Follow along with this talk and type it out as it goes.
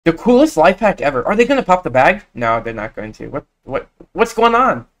The coolest life hack ever. Are they gonna pop the bag? No, they're not going to. What's going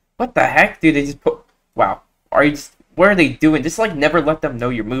on? What the heck, dude? They just put. Wow. Are you just? What are they doing? Just like never let them know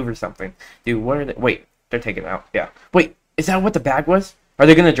your move or something, dude. What are they? Wait, they're taking it out. Yeah. Wait, is that what the bag was? Are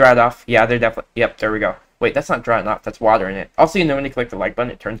they gonna dry it off? Yeah, they're definitely. Yep, there we go. Wait, that's not drying off. That's water in it. Also, you know when you click the like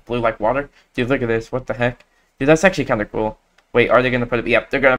button, it turns blue like water. Dude, look at this. What the heck? Dude, that's actually kind of cool. Wait, are they gonna put it? Yep, they're gonna.